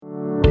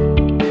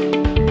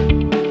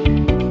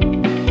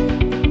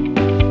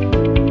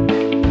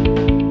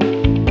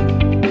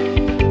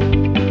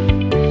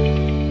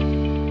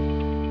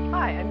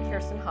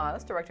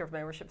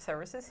Membership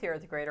Services here at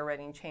the Greater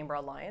Reading Chamber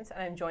Alliance,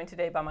 and I'm joined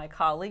today by my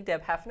colleague,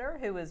 Deb Hefner,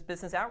 who is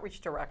Business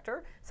Outreach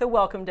Director. So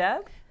welcome,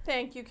 Deb.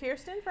 Thank you,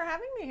 Kirsten, for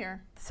having me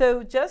here.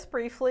 So just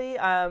briefly,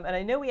 and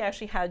I know we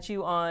actually had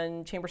you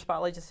on Chamber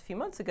Spotlight just a few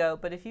months ago,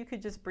 but if you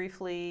could just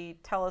briefly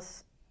tell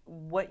us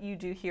what you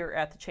do here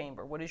at the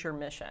Chamber. What is your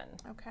mission?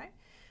 Okay.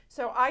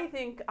 So I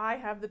think I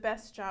have the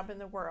best job in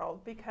the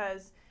world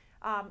because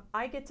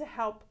I get to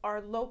help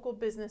our local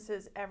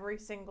businesses every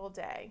single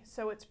day.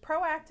 So it's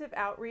proactive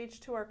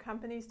outreach to our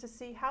companies to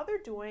see how they're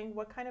doing,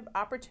 what kind of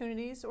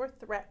opportunities or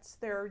threats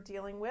they're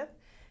dealing with,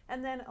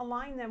 and then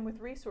align them with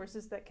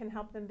resources that can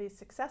help them be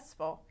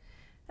successful.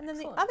 And then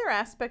Excellent. the other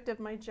aspect of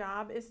my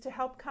job is to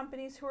help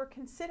companies who are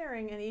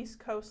considering an East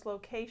Coast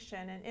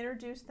location and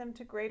introduce them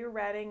to Greater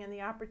Reading and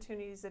the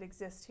opportunities that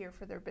exist here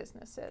for their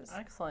businesses.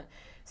 Excellent.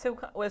 So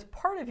as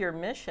part of your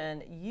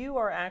mission, you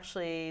are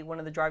actually one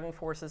of the driving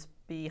forces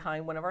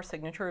behind one of our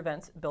signature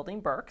events,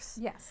 Building Berks.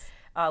 Yes.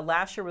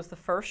 Last year was the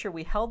first year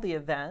we held the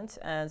event,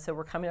 and so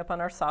we're coming up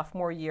on our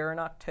sophomore year in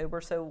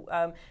October.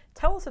 So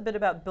tell us a bit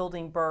about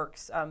Building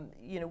Berks.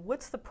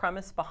 What's the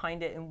premise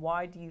behind it, and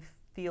why do you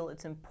feel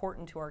it's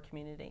important to our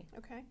community?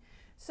 Okay.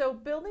 So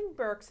Building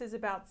Berks is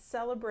about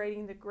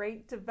celebrating the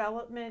great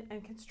development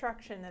and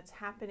construction that's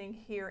happening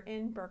here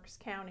in Berks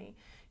County.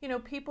 You know,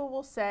 people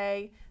will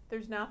say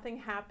there's nothing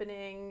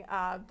happening,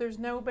 there's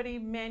nobody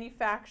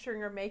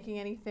manufacturing or making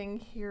anything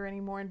here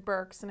anymore in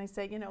Berks. And I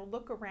say,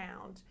 look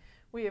around.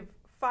 We have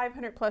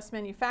 500 plus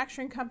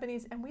manufacturing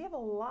companies, and we have a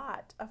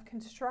lot of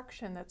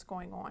construction that's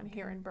going on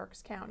here in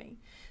Berks County.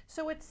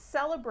 So it's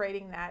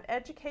celebrating that,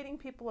 educating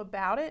people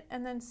about it,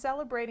 and then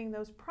celebrating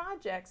those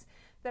projects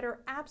that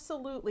are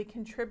absolutely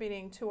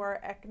contributing to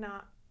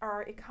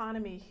our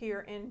economy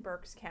here in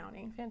Berks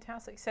County.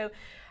 Fantastic. So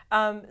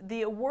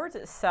the awards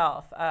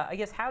itself, I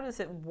guess, how does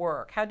it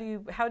work? How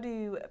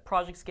do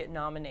projects get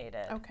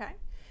nominated? Okay.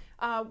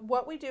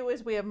 What we do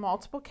is we have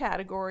multiple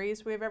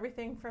categories. We have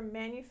everything from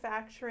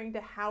manufacturing to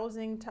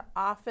housing to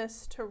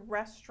office to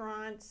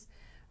restaurants,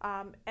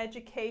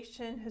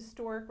 education,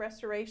 historic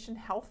restoration,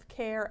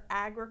 healthcare,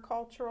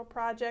 agricultural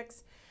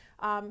projects.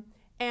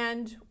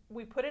 And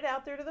we put it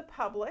out there to the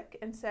public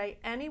and say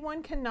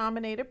anyone can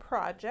nominate a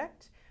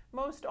project.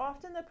 Most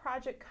often the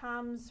project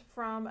comes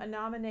from a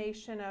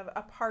nomination of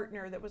a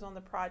partner that was on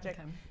the project.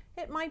 Okay.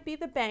 It might be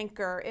the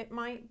banker, it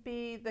might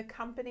be the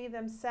company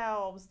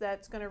themselves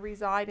that's going to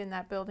reside in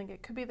that building.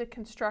 It could be the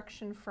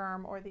construction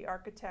firm or the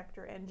architect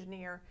or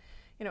engineer.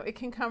 It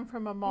can come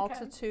from a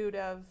multitude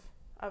of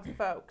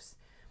folks.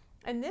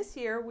 And this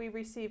year we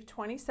received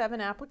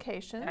 27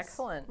 applications.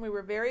 Excellent. We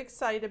were very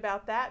excited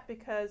about that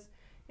because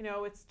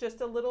it's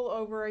just a little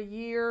over a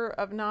year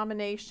of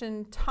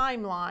nomination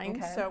timeline.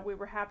 Okay. So we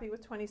were happy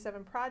with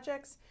 27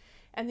 projects.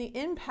 And the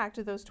impact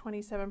of those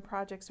 27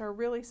 projects are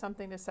really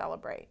something to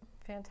celebrate.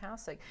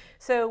 Fantastic.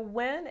 So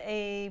when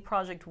a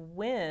project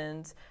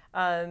wins,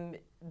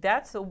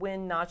 that's a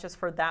win not just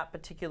for that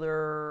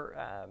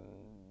particular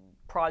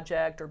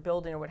project or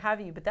building or what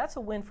have you, but that's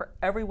a win for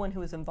everyone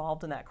who is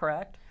involved in that,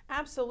 correct?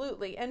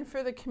 Absolutely, and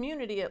for the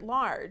community at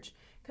large,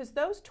 because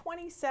those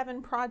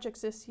 27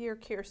 projects this year,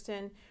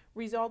 Kirsten,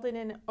 resulted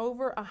in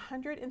over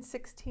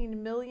 $116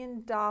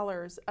 million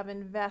of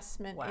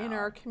investment in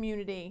our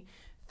community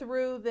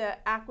through the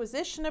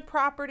acquisition of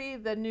property,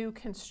 the new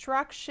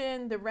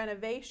construction, the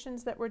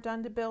renovations that were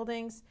done to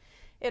buildings.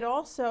 It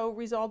also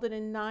resulted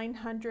in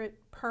 900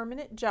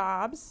 permanent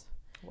jobs.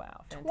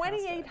 Wow, fantastic.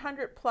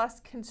 2,800 plus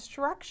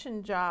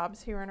construction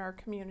jobs here in our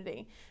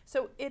community.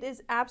 So it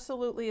is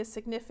absolutely a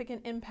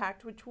significant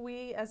impact, which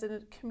we as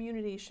a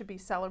community should be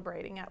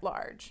celebrating at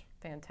large.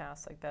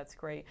 Fantastic, that's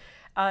great.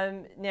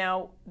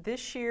 Now,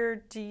 this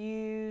year, do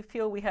you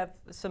feel we have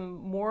some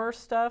more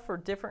stuff or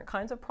different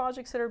kinds of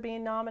projects that are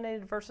being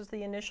nominated versus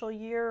the initial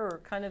year,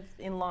 or kind of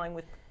in line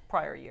with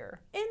prior year?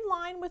 In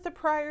line with the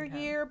prior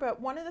year,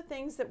 but one of the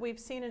things that we've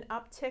seen an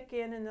uptick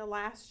in the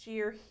last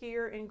year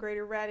here in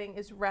Greater Reading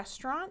is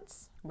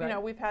restaurants.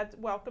 Right. We've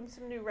welcomed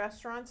some new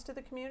restaurants to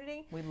the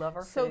community. We love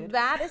our so food. So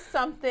that is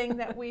something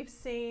that we've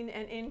seen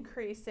an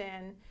increase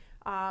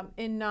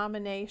in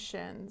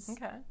nominations.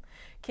 Okay.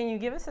 Can you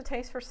give us a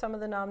taste for some of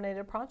the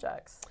nominated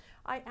projects?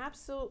 I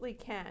absolutely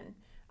can.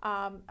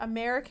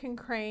 American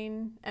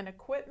Crane and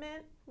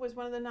Equipment was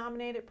one of the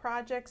nominated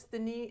projects. The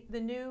new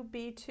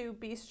B2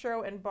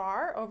 Bistro and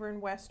Bar over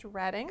in West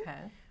Reading,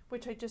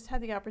 which I just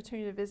had the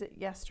opportunity to visit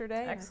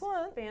yesterday.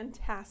 Excellent.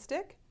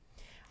 Fantastic.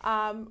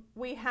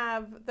 We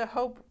have the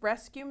Hope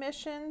Rescue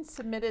Mission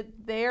submitted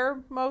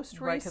their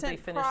most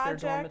recent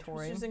project,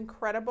 which is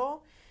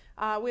incredible.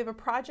 We have a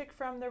project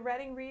from the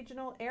Reading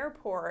Regional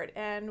Airport,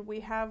 and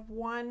we have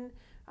one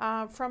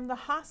from the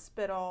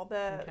hospital,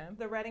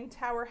 the Reading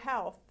Tower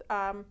Health,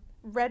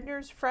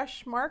 Redner's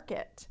Fresh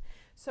Market.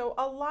 So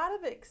a lot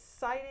of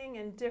exciting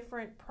and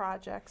different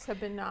projects have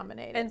been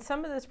nominated. And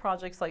some of those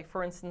projects, like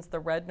for instance the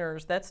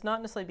Redners, that's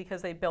not necessarily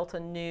because they built a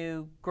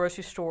new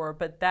grocery store,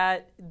 but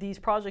these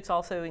projects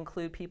also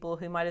include people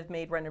who might have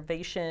made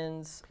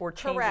renovations or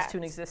changes to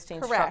an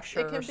existing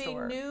structure. It can be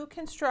new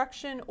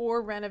construction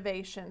or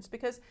renovations,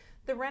 because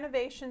the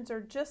renovations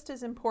are just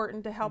as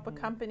important to help a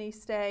company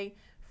stay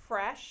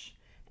fresh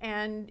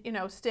and, you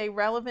know, stay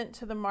relevant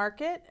to the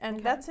market,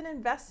 and that's an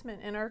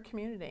investment in our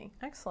community.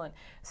 Excellent.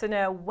 So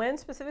now, when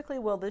specifically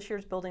will this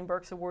year's Building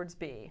Berks Awards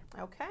be?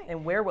 Okay.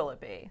 And where will it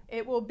be?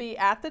 It will be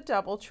at the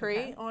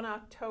DoubleTree on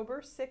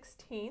October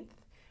 16th.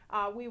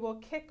 We will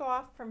kick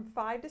off from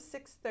 5 to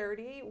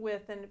 6:30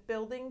 with a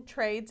Building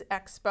Trades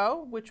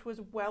Expo, which was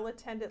well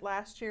attended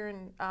last year,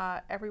 and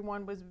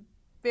everyone was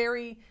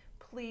very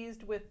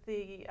pleased with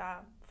the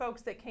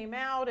folks that came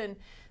out and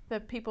the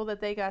people that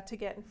they got to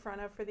get in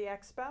front of for the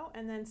expo.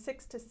 And then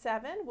 6 to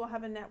 7, we'll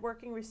have a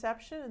networking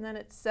reception, and then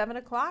at 7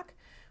 o'clock,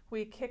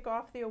 we kick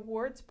off the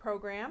awards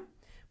program.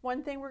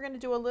 One thing we're going to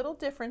do a little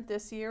different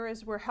this year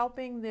is we're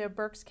helping the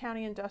Berks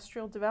County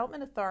Industrial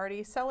Development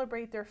Authority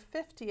celebrate their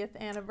 50th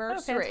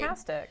anniversary. Oh,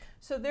 fantastic.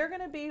 So they're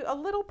going to be a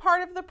little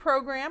part of the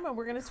program, and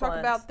we're going to talk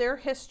about their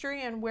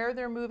history and where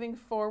they're moving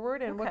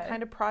forward and what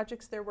kind of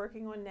projects they're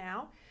working on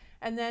now.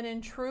 And then in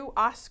true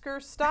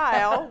Oscar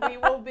style, we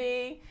will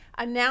be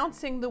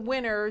announcing the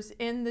winners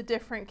in the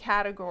different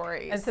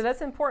categories. And so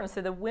that's important.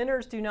 So the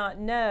winners do not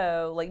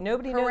know, like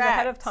nobody knows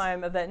ahead of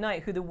time of that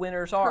night who the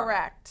winners are.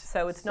 Correct.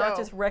 So it's not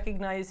just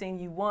recognizing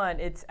you won,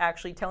 it's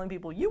actually telling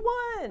people you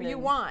won. You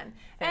won.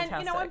 Fantastic.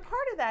 And you know, and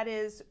part of that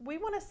is we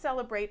want to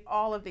celebrate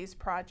all of these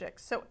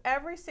projects. So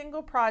every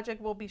single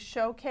project will be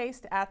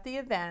showcased at the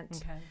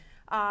event. Okay.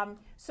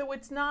 So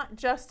it's not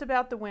just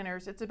about the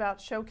winners, it's about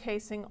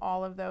showcasing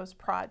all of those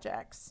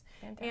projects.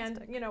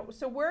 Fantastic. And, you know,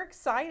 so we're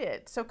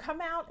excited. So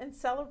come out and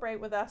celebrate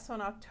with us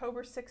on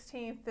October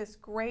 16th, this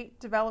great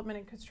development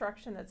and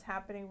construction that's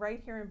happening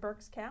right here in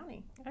Berks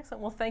County.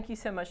 Excellent. Well, thank you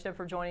so much, Deb,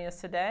 for joining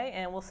us today,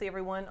 and we'll see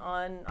everyone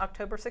on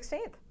October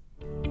 16th.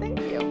 Thank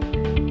you.